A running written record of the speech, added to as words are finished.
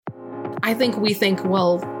I think we think,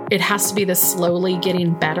 well, it has to be this slowly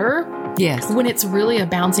getting better. Yes. When it's really a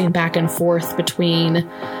bouncing back and forth between,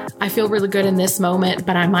 I feel really good in this moment,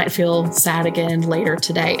 but I might feel sad again later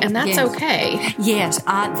today. And that's okay. Yes,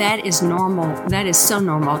 that is normal. That is so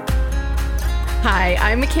normal. Hi,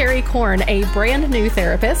 I'm Carrie Korn, a brand new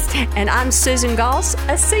therapist. And I'm Susan Goss,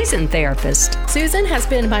 a seasoned therapist. Susan has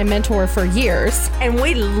been my mentor for years. And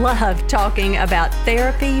we love talking about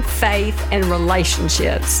therapy, faith, and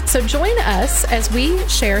relationships. So join us as we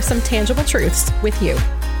share some tangible truths with you.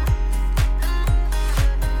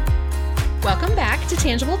 Welcome back to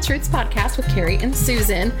Tangible Truths Podcast with Carrie and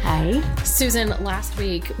Susan. Hi. Susan, last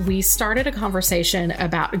week we started a conversation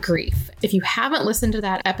about grief. If you haven't listened to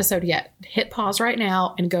that episode yet, hit pause right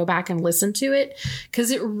now and go back and listen to it because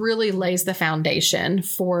it really lays the foundation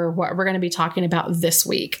for what we're going to be talking about this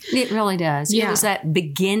week. It really does. Yeah. It was that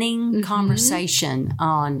beginning conversation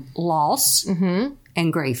on loss and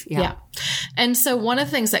grief. Yeah. And so one of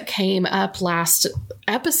the things that came up last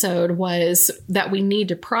episode was that we need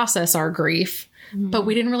to process our grief, but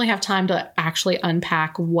we didn't really have time to actually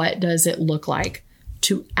unpack what does it look like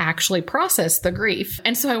to actually process the grief.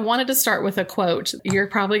 And so I wanted to start with a quote. You're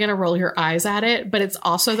probably going to roll your eyes at it, but it's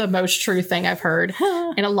also the most true thing I've heard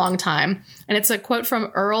in a long time. And it's a quote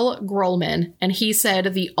from Earl Grolman. And he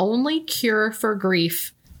said, "The only cure for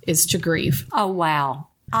grief is to grieve." Oh, wow.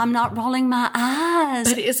 I'm not rolling my eyes.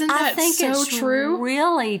 But isn't that I think so it's true?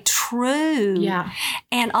 Really true. Yeah.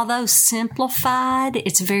 And although simplified,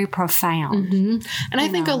 it's very profound. And I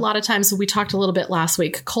think a lot of times, we talked a little bit last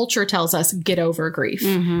week, culture tells us get over grief,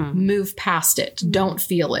 move past it, don't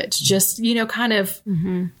feel it, just, kind of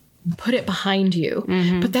put it behind you.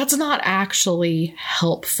 But that's not actually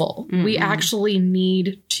helpful. We actually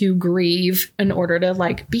need to grieve in order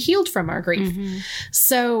to be healed from our grief.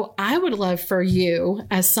 So I would love for you,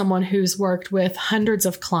 as someone who's worked with hundreds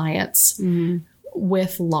of clients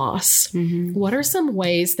with loss, what are some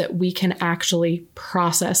ways that we can actually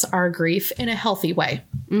process our grief in a healthy way?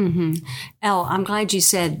 Elle, I'm glad you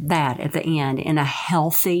said that at the end, in a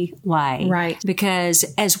healthy way. Right. Because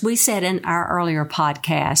as we said in our earlier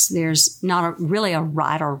podcast, there's not really a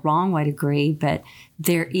right or wrong way to grieve, but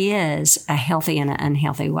there is a healthy and an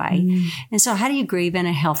unhealthy way. And so how do you grieve in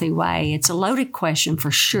a healthy way? It's a loaded question for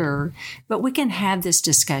sure, but we can have this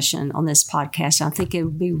discussion on this podcast. I think it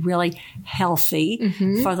would be really healthy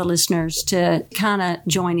for the listeners to kind of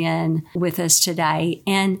join in with us today.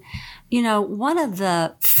 And one of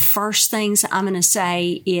the first things I'm going to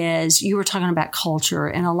say is, you were talking about culture,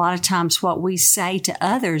 and a lot of times what we say to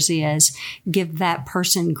others is give that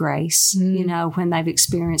person grace, when they've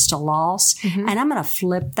experienced a loss. And I'm going to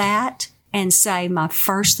flip that and say my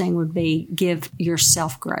first thing would be give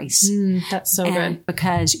yourself grace. That's so good.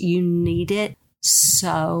 Because you need it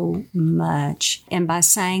so much. And by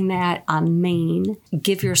saying that, I mean,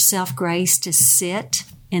 give yourself grace to sit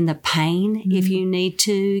in the pain. If you need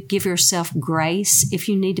to, give yourself grace. If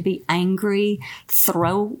you need to be angry,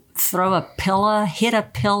 throw a pillow, hit a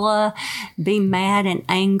pillow, be mad and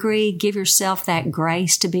angry. Give yourself that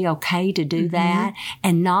grace to be okay to do that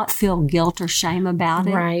and not feel guilt or shame about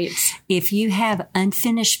it. Right. If you have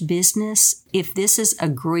unfinished business, if this is a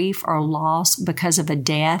grief or loss because of a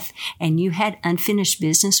death and you had unfinished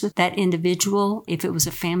business with that individual, if it was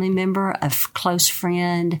a family member, a close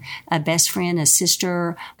friend, a best friend, a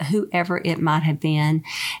sister, whoever it might have been,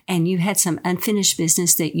 and you had some unfinished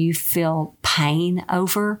business that you feel pain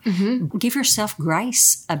over, give yourself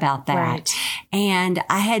grace about that. Right. And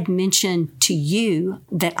I had mentioned to you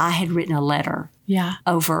that I had written a letter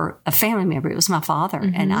over a family member. It was my father.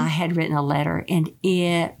 And I had written a letter, and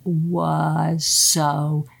it was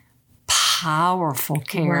so powerful,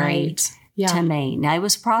 Carrie, to me. Now, it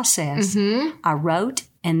was a process. I wrote,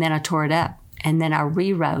 and then I tore it up. And then I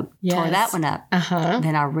rewrote, tore that one up.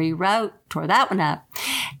 Then I rewrote, tore that one up.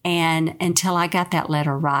 And until I got that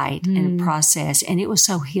letter right and process. And it was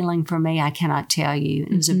so healing for me, I cannot tell you.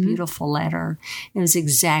 It was a beautiful letter. It was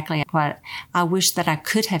exactly what I wish that I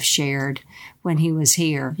could have shared when he was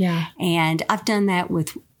here. Yeah. And I've done that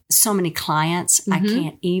with so many clients, I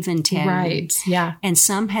can't even tell you. Right. Yeah. And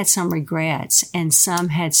some had some regrets, and some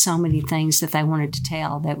had so many things that they wanted to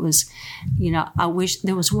tell. That was, I wish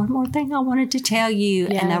there was one more thing I wanted to tell you,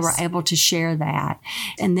 and they were able to share that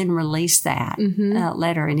and then release that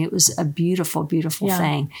letter. And it was a beautiful, beautiful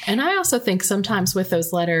thing. And I also think sometimes with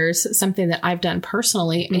those letters, something that I've done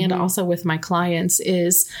personally and also with my clients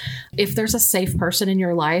is if there's a safe person in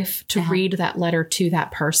your life to read that letter to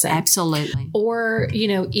that person. Absolutely. Or,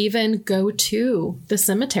 even go to the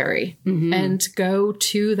cemetery and go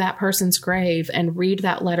to that person's grave and read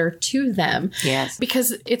that letter to them. Yes.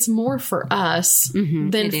 Because it's more for us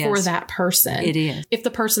than for that person. It is. If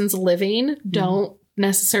the person's living, don't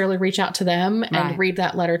necessarily reach out to them and read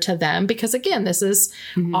that letter to them, because again, this is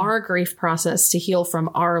our grief process to heal from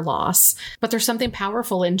our loss. But there's something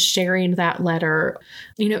powerful in sharing that letter,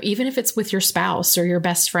 you know, even if it's with your spouse or your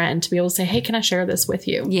best friend, to be able to say, hey, can I share this with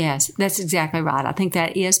you? Yes, that's exactly right. I think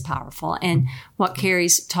that is powerful. And what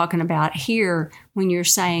Carrie's talking about here, when you're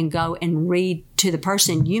saying go and read to the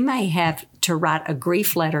person, you may have to write a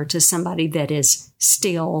grief letter to somebody that is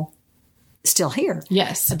still here.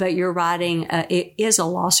 Yes. But you're writing, it is a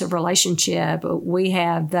loss of relationship. We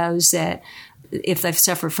have those that, if they've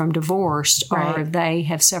suffered from divorce or they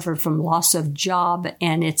have suffered from loss of job,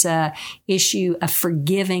 and it's a issue of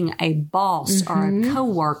forgiving a boss or a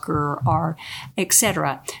coworker or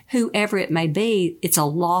etc., whoever it may be, it's a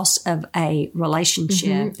loss of a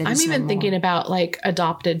relationship. That I'm is even thinking about like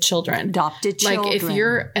adopted children. Like if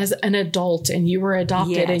you're as an adult and you were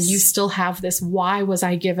adopted and you still have this, why was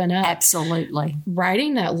I given up? Absolutely.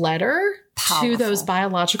 Writing that letter to those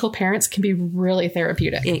biological parents can be really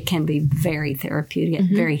therapeutic. It can be very therapeutic,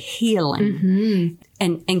 very healing.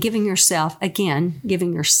 And giving yourself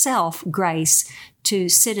grace to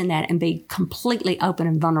sit in that and be completely open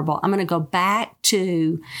and vulnerable. I'm going to go back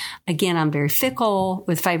to, again, I'm very fickle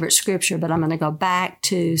with favorite scripture, but I'm going to go back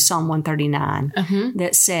to Psalm 139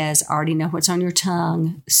 that says, I already know what's on your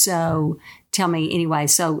tongue, so tell me anyway.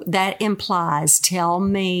 So that implies, tell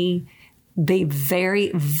me, be very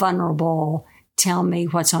vulnerable. Tell me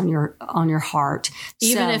what's on your heart.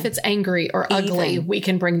 Even if it's angry or ugly, we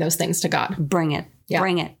can bring those things to God. Bring it. Yeah.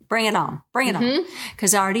 Bring it on.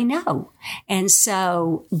 Because I already know. And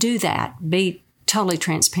so do that. Be totally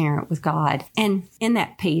transparent with God. And in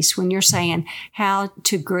that piece, when you're saying how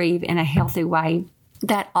to grieve in a healthy way,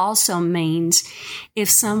 that also means if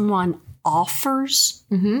someone offers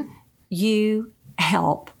you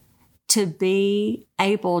help, to be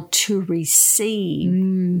able to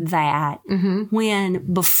receive that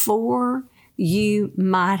when before you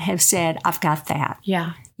might have said, I've got that.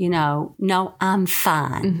 Yeah. You know, no, I'm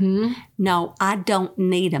fine. No, I don't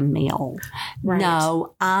need a meal. Right.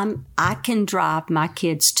 No, I can drive my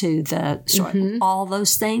kids to the store. All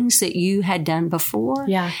those things that you had done before.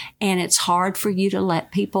 Yeah. And it's hard for you to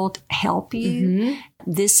let people help you.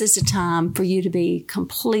 This is a time for you to be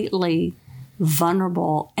completely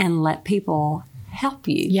vulnerable and let people help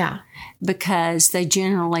you. Yeah. Because they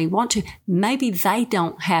generally want to. Maybe they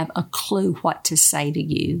don't have a clue what to say to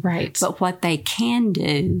you. Right. But what they can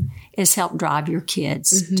do is help drive your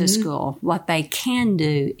kids to school. What they can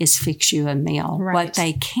do is fix you a meal. Right. What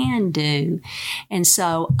they can do. And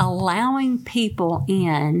so allowing people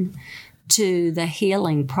in to the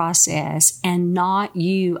healing process and not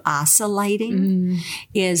you isolating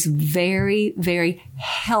is very, very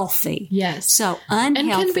healthy. Yes. So unhealthy.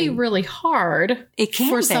 And can be really hard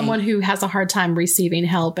for someone who has a hard time receiving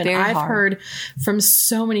help. And I've heard from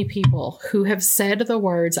so many people who have said the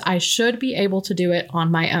words, I should be able to do it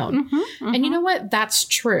on my own. And you know what? That's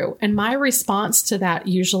true. And my response to that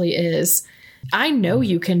usually is, I know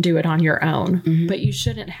you can do it on your own, but you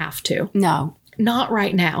shouldn't have to. No. Not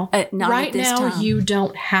right now. Not right now, time. you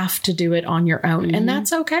don't have to do it on your own. And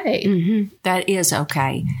that's okay. That is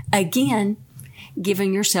okay. Again,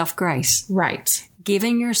 giving yourself grace. Right.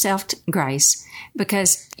 Giving yourself grace,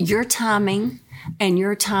 because your timing and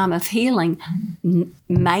your time of healing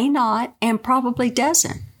may not, and probably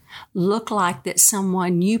doesn't, look like that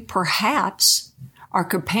someone you perhaps are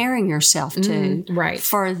comparing yourself to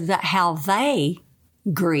for how they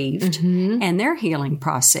grieved and their healing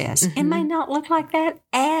process. It may not look like that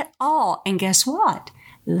at all. And guess what?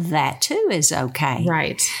 That too is okay.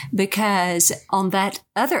 Right. Because on that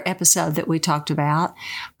other episode that we talked about,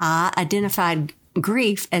 I identified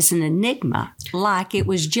grief as an enigma, like it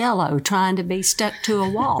was Jell-O trying to be stuck to a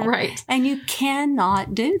wall. Right. And you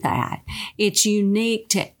cannot do that. It's unique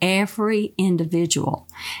to every individual.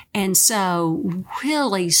 And so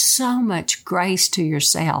really so much grace to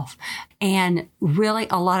yourself. And really,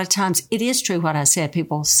 a lot of times, it is true what I said.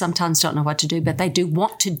 People sometimes don't know what to do, but they do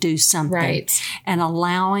want to do something. Right. And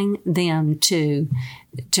allowing them to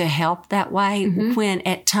help that way, when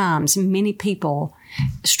at times many people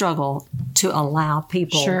struggle to allow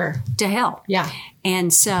people to help. Yeah.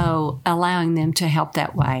 And so allowing them to help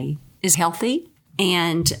that way is healthy.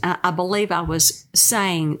 And I believe I was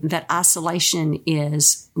saying that isolation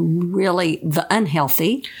is really the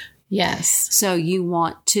unhealthy. Yes. So you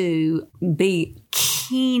want to be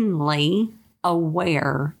keenly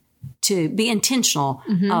aware to be intentional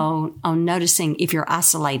on noticing if you're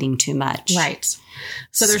isolating too much. Right.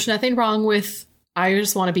 So there's nothing wrong with, I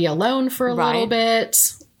just want to be alone for a little bit.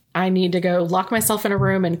 I need to go lock myself in a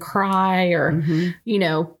room and cry or,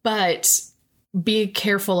 but be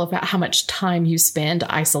careful about how much time you spend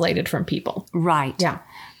isolated from people. Right. Yeah.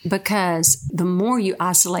 Because the more you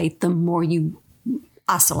isolate, the more you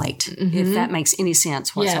isolate, if that makes any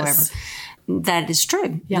sense whatsoever. Yes. That is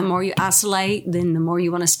true. Yeah. The more you isolate, then the more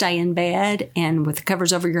you want to stay in bed and with the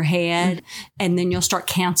covers over your head. And then you'll start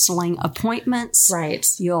canceling appointments. Right.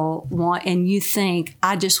 You'll want, and you think,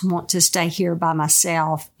 I just want to stay here by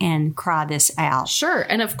myself and cry this out. Sure.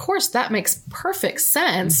 And of course, that makes perfect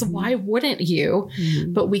sense. Why wouldn't you?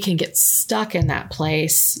 But we can get stuck in that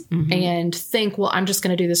place and think, well, I'm just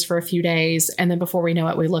going to do this for a few days. And then before we know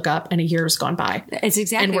it, we look up and a year's gone by. It's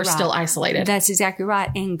exactly And we're right. still isolated. That's exactly right.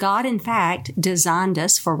 And God, in fact, designed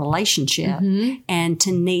us for relationship and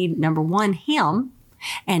to need, number one, Him,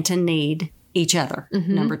 and to need each other,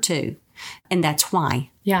 number two. And that's why.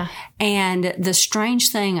 Yeah. And the strange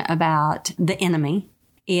thing about the enemy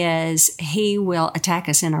is he will attack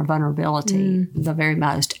us in our vulnerability the very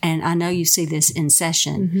most. And I know you see this in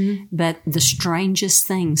session, but the strangest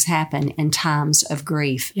things happen in times of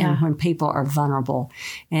grief and when people are vulnerable.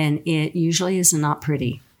 And it usually is not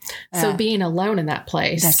pretty. So being alone in that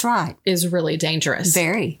place. That's right. Is really dangerous.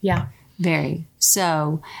 Very. Yeah. Very.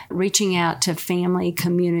 So reaching out to family,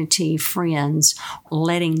 community, friends,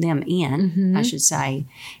 letting them in, I should say,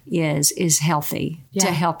 is healthy to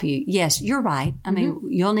help you. Yes, you're right. I mean,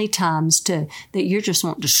 you'll need times that you're just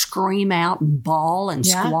wanting to scream out and bawl and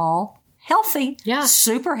squall. Healthy. Yeah.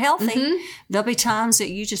 Super healthy. There'll be times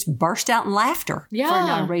that you just burst out in laughter for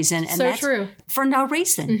no reason. And so true. For no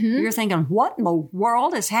reason. You're thinking, what in the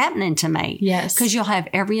world is happening to me? Yes. Because you'll have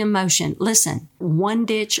every emotion. Listen, one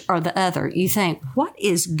ditch or the other. You think, what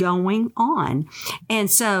is going on? And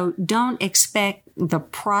so don't expect the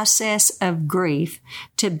process of grief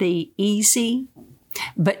to be easy,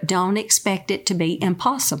 but don't expect it to be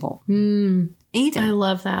impossible either. I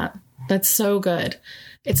love that. That's so good.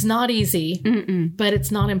 It's not easy, but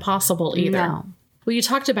it's not impossible either. No. Well, you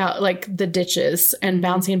talked about like the ditches and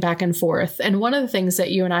bouncing back and forth. And one of the things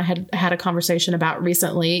that you and I had a conversation about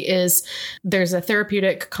recently is there's a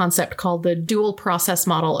therapeutic concept called the dual process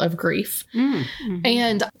model of grief.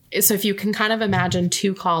 And so if you can kind of imagine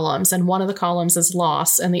two columns, and one of the columns is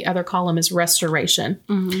loss and the other column is restoration.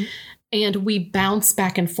 And we bounce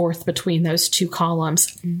back and forth between those two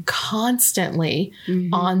columns constantly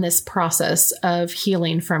on this process of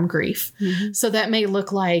healing from grief. So that may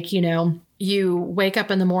look like, you wake up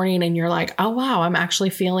in the morning and you're like, oh, wow, I'm actually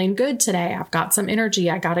feeling good today. I've got some energy.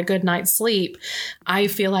 I got a good night's sleep. I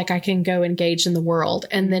feel like I can go engage in the world.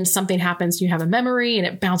 And then something happens, you have a memory and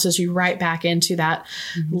it bounces you right back into that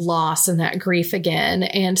loss and that grief again.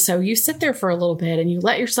 And so you sit there for a little bit and you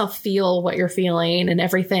let yourself feel what you're feeling and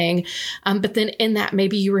everything. But then in that,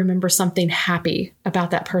 maybe you remember something happy about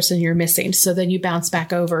that person you're missing. So then you bounce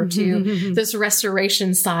back over to this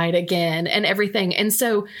restoration side again and everything. And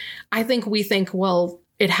so I think we think, well,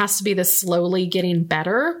 it has to be this slowly getting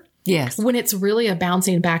better. Yes. When it's really a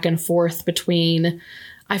bouncing back and forth between,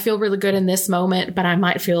 I feel really good in this moment, but I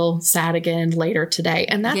might feel sad again later today.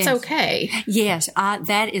 And that's okay. Yes.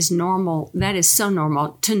 That is normal. That is so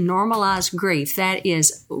normal. To normalize grief, that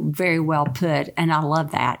is very well put. And I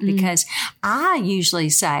love that because I usually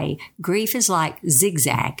say grief is like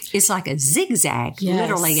zigzag. It's like a zigzag,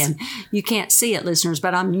 literally. And you can't see it, listeners,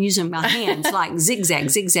 but I'm using my hands like zigzag,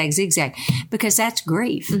 zigzag, zigzag, because that's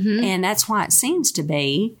grief. And that's why it seems to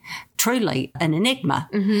be truly an enigma.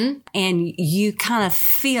 And you kind of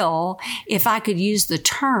feel, if I could use the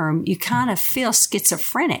term, you kind of feel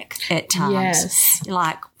schizophrenic at times. Yes.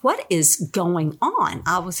 Like, what is going on?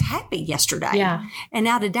 I was happy yesterday. Yeah. And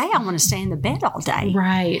now today I want to stay in the bed all day.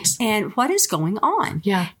 Right. And what is going on?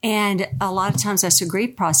 Yeah. And a lot of times that's a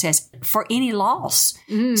grief process for any loss.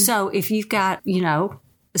 So if you've got,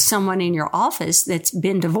 someone in your office that's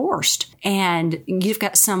been divorced and you've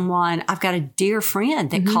got someone, I've got a dear friend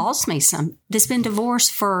that calls me that's been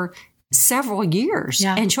divorced for several years.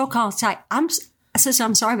 And she'll call and say, I'm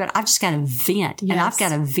sorry, but I've just got to vent and I've got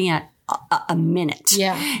to vent a minute.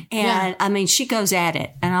 And I mean, she goes at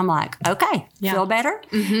it and I'm like, okay, feel better?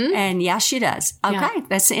 And she does. Okay.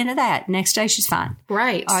 That's the end of that. Next day she's fine.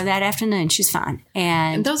 Right. Or that afternoon she's fine.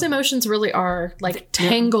 And those emotions really are like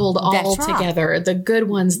tangled all together. The good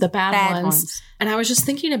ones, the bad ones. And I was just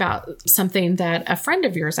thinking about something that a friend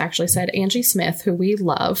of yours actually said, Angie Smith, who we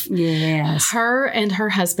love. Yes. Her and her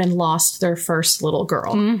husband lost their first little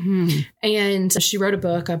girl. And she wrote a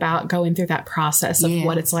book about going through that process of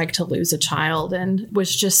what it's like to lose lose a child and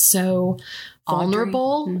was just so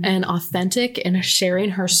vulnerable and authentic in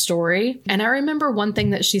sharing her story. And I remember one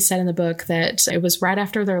thing that she said in the book, that it was right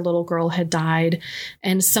after their little girl had died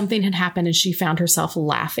and something had happened and she found herself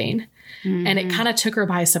laughing. And it kind of took her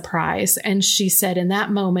by surprise. And she said in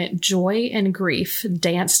that moment, joy and grief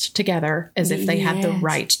danced together as if they had the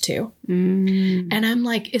right to. And I'm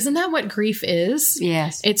like, isn't that what grief is?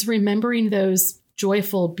 Yes. It's remembering those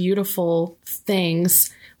joyful, beautiful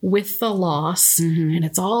things with the loss, and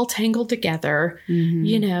it's all tangled together,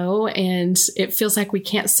 you know, and it feels like we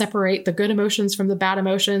can't separate the good emotions from the bad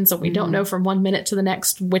emotions, and we don't know from one minute to the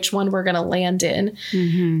next which one we're going to land in,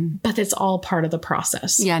 but it's all part of the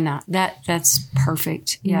process. Yeah, no, that's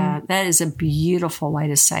perfect. Yeah, that is a beautiful way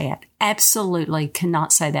to say it. Absolutely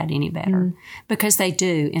cannot say that any better, because they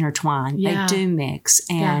do intertwine. Yeah. They do mix,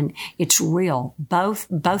 and it's real.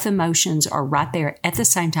 Both emotions are right there at the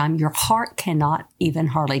same time. Your heart cannot even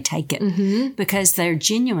hardly take it because they're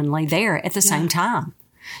genuinely there at the same time.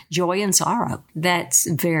 Joy and sorrow. That's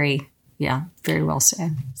very well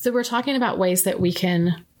said. So we're talking about ways that we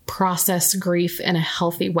can process grief in a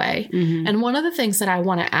healthy way. And one of the things that I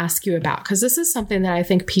want to ask you about, because this is something that I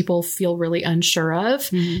think people feel really unsure of,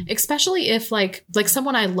 especially if like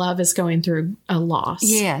someone I love is going through a loss.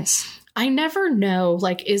 Yes. I never know,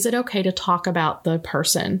 like, is it okay to talk about the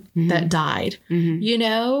person that died, you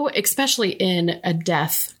know, especially in a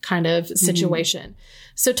death kind of situation.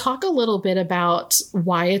 So talk a little bit about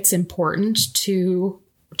why it's important to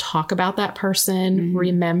talk about that person,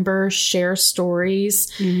 remember, share stories.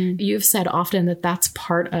 You've said often that that's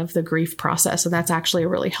part of the grief process, and that's actually a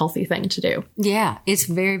really healthy thing to do. Yeah, it's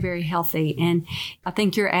very, very healthy. And I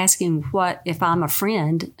think you're asking what if I'm a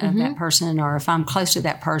friend of that person, or if I'm close to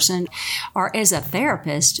that person, or as a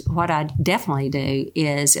therapist, what I definitely do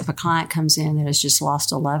is if a client comes in that has just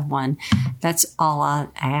lost a loved one, that's all I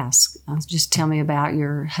ask. Just tell me about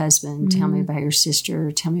your husband, tell me about your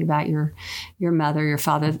sister, tell me about your mother, your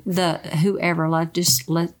father, whoever. I just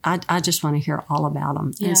want to hear all about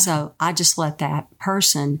them. Yeah. And so I just let that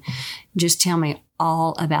person just tell me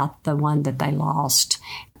all about the one that they lost,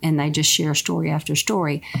 and they just share story after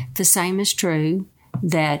story. The same is true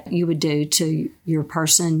that you would do to your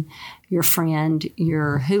person, your friend,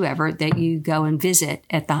 your whoever that you go and visit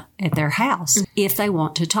at their house if they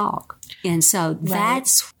want to talk. And so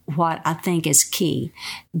that's what I think is key,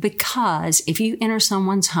 because if you enter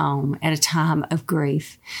someone's home at a time of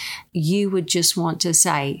grief, you would just want to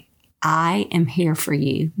say, I am here for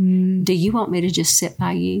you. Do you want me to just sit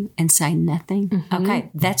by you and say nothing? Okay,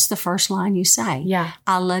 that's the first line you say. Yeah.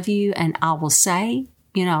 I love you, and I will say,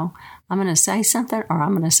 you know, I'm going to say something or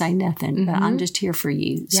I'm going to say nothing, but I'm just here for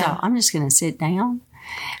you. So I'm just going to sit down,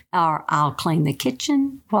 or I'll clean the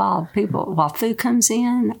kitchen while food comes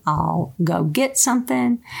in. I'll go get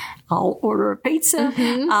something. I'll order a pizza.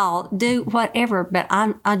 I'll do whatever, but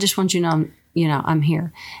I just want you to know, I'm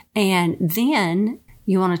here. And then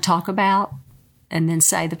you want to talk about, and then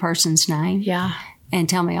say the person's name. Yeah. And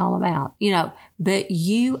tell me all about, but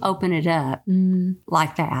you open it up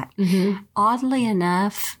like that. Oddly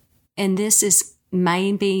enough, and this is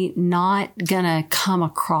maybe not going to come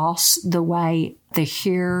across the way the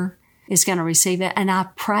hearer is going to receive it. And I'm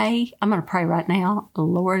going to pray right now,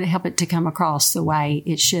 Lord, help it to come across the way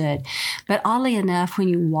it should. But oddly enough, when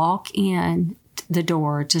you walk in the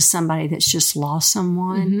door to somebody that's just lost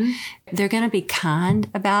someone, they're going to be kind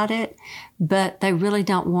about it, but they really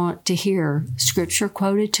don't want to hear scripture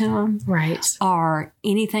quoted to them. Right. Or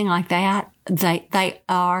anything like that. They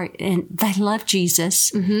are, and they love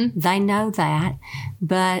Jesus. They know that,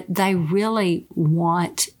 but they really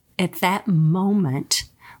want at that moment,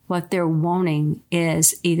 what they're wanting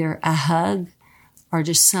is either a hug or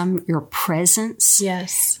just your presence.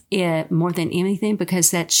 Yes. More than anything,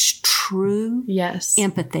 because that's true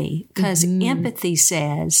empathy. Because empathy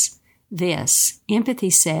says this. Empathy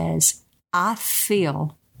says, I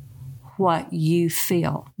feel what you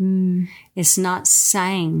feel. It's not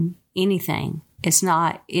saying anything.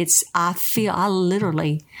 I feel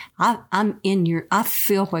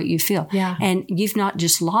what you feel. Yeah. And you've not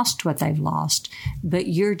just lost what they've lost, but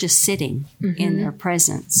you're just sitting in their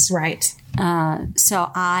presence. Right.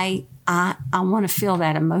 So I want to feel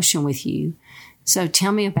that emotion with you. So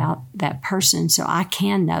tell me about that person so I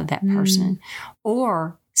can know that person,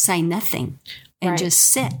 or say nothing and just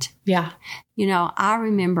sit. Yeah. I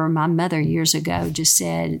remember my mother years ago just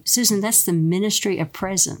said, Susan, that's the ministry of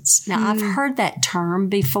presence. Now, I've heard that term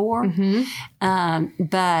before, and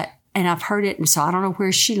I've heard it, and so I don't know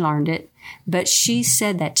where she learned it, but she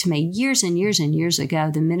said that to me years and years and years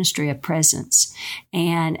ago, the ministry of presence.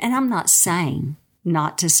 And I'm not saying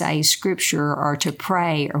not to say scripture or to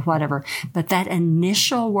pray or whatever, but that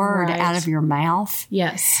initial word out of your mouth.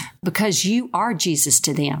 Yes. Because you are Jesus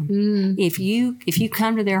to them. If you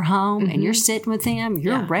come to their home and you're sitting with them,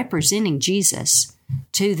 you're representing Jesus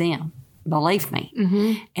to them. Believe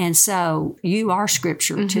me. And so you are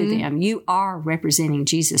scripture to them. You are representing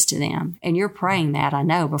Jesus to them. And you're praying that, I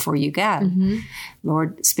know, before you go.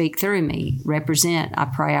 Lord, speak through me. I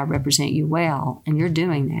pray I represent you well. And you're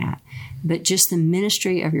doing that. But just the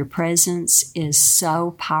ministry of your presence is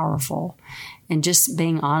so powerful. And just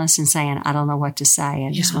being honest and saying, I don't know what to say.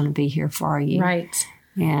 I just want to be here for you. Right.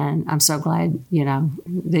 And I'm so glad,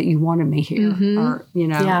 that you wanted me here or,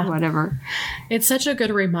 whatever. It's such a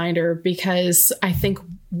good reminder because I think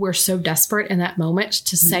we're so desperate in that moment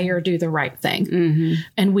to say or do the right thing.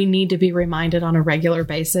 And we need to be reminded on a regular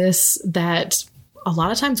basis that a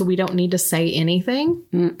lot of times we don't need to say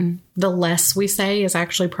anything. The less we say is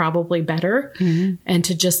actually probably better. And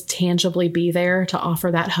to just tangibly be there, to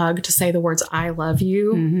offer that hug, to say the words, I love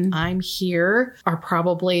you, I'm here, are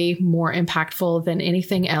probably more impactful than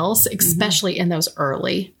anything else, especially in those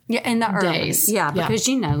early in the early days.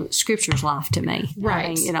 Because, scripture's life to me.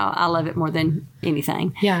 Right. I mean, I love it more than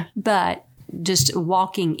anything. Yeah. But just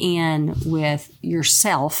walking in with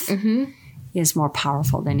yourself is more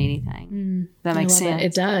powerful than anything. That makes sense.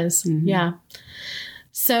 It does. Yeah.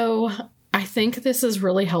 So I think this is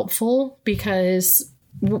really helpful because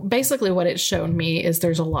basically what it's shown me is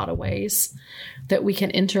there's a lot of ways that we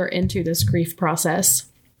can enter into this grief process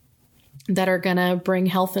that are going to bring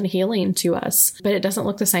health and healing to us. But it doesn't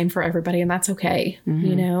look the same for everybody, and that's okay.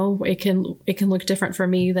 It can look different for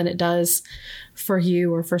me than it does for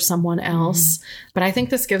you or for someone else. But I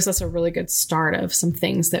think this gives us a really good start of some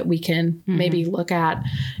things that we can maybe look at.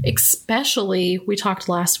 Especially, we talked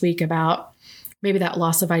last week about maybe that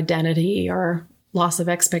loss of identity or loss of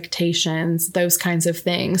expectations, those kinds of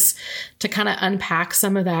things, to kind of unpack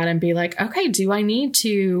some of that and be like, okay, do I need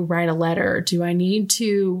to write a letter? Do I need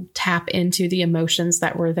to tap into the emotions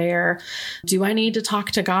that were there? Do I need to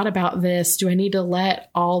talk to God about this? Do I need to let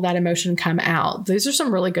all that emotion come out? Those are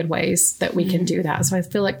some really good ways that we can do that. So I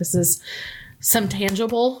feel like this is some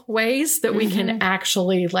tangible ways that we can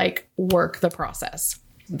actually work the process.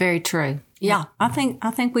 Very true. Yeah, I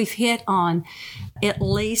think we've hit on at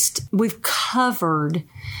least we've covered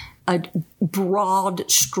a broad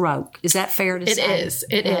stroke. Is that fair to say?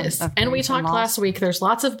 It is. And we talked last week, there's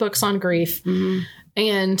lots of books on grief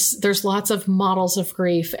and there's lots of models of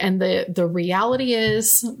grief. And the reality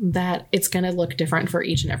is that it's going to look different for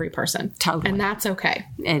each and every person. Totally. And that's okay.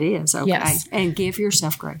 It is okay. Yes. And give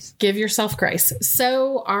yourself grace. Give yourself grace.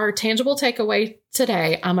 So our tangible takeaway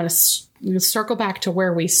today, I'm going to circle back to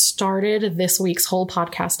where we started this week's whole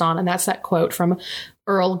podcast on, and that's that quote from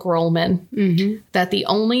Earl Grolman, that the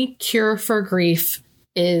only cure for grief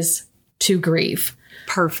is to grieve.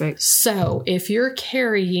 Perfect. So if you're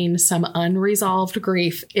carrying some unresolved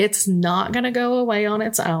grief, it's not going to go away on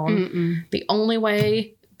its own. The only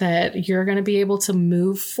way that you're going to be able to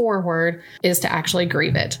move forward is to actually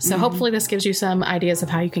grieve it. So hopefully this gives you some ideas of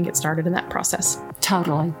how you can get started in that process.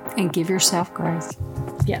 Totally. And give yourself grace.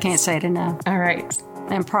 Yes. Can't say it enough. All right.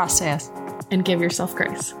 And process. And give yourself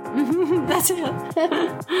grace. That's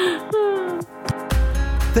it.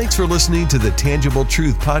 Thanks for listening to the Tangible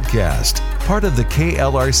Truth Podcast, part of the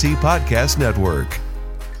KLRC Podcast Network.